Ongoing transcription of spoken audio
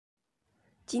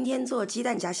今天做鸡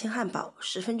蛋夹心汉堡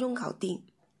，10分钟搞定。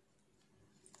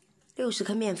60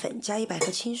克面粉加100克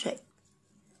清水，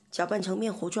搅拌成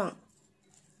面糊状。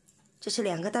这是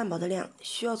2个蛋堡的量，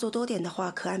需要做多点的话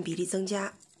可按比例增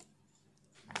加。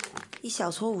1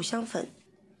小撮五香粉，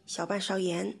小半勺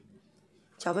盐，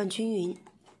搅拌均匀，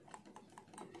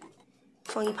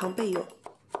放一旁备用。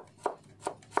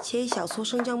切1小撮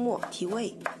生姜末提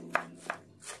味，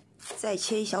再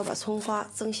切1小把葱花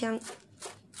增香。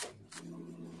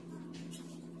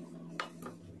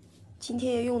今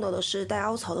天要用到的是带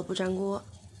凹槽的不粘锅，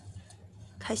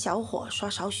开小火刷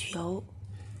少许油，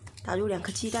打入2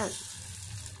颗鸡蛋，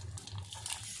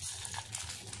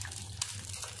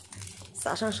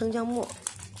撒上生姜末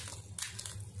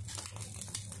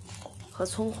和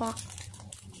葱花。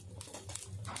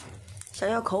想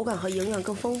要口感和营养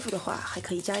更丰富的话，还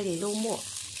可以加一点肉末。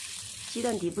鸡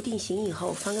蛋底部定型以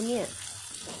后翻个面，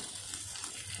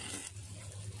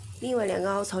另外2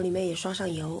个凹槽里面也刷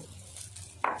上油，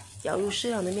舀入适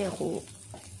量的面糊，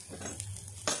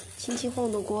轻轻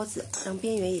晃动锅子，让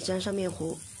边缘也沾上面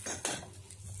糊。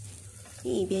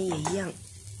另一边也一样。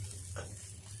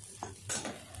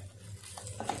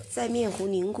在面糊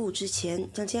凝固之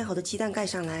前，将煎好的鸡蛋盖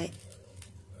上来，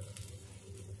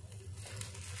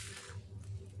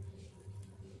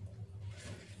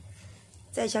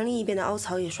再将另一边的凹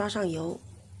槽也刷上油。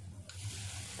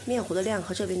面糊的量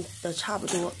和这边的差不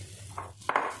多。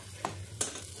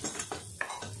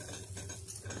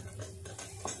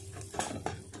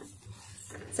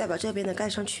再把这边的盖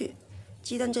上去，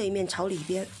鸡蛋这一面朝里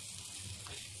边。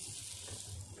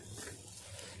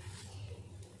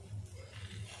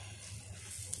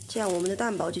这样我们的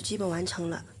蛋堡就基本完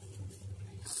成了。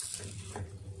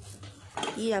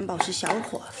依然保持小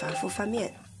火，反复翻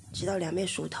面，直到2面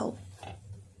熟透，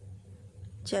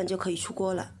这样就可以出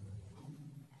锅了。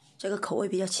这个口味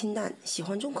比较清淡，喜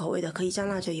欢重口味的可以蘸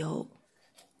辣椒油。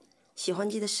喜欢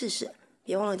记得试试，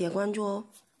别忘了点关注哦。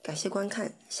感谢观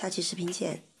看，下期视频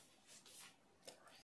见。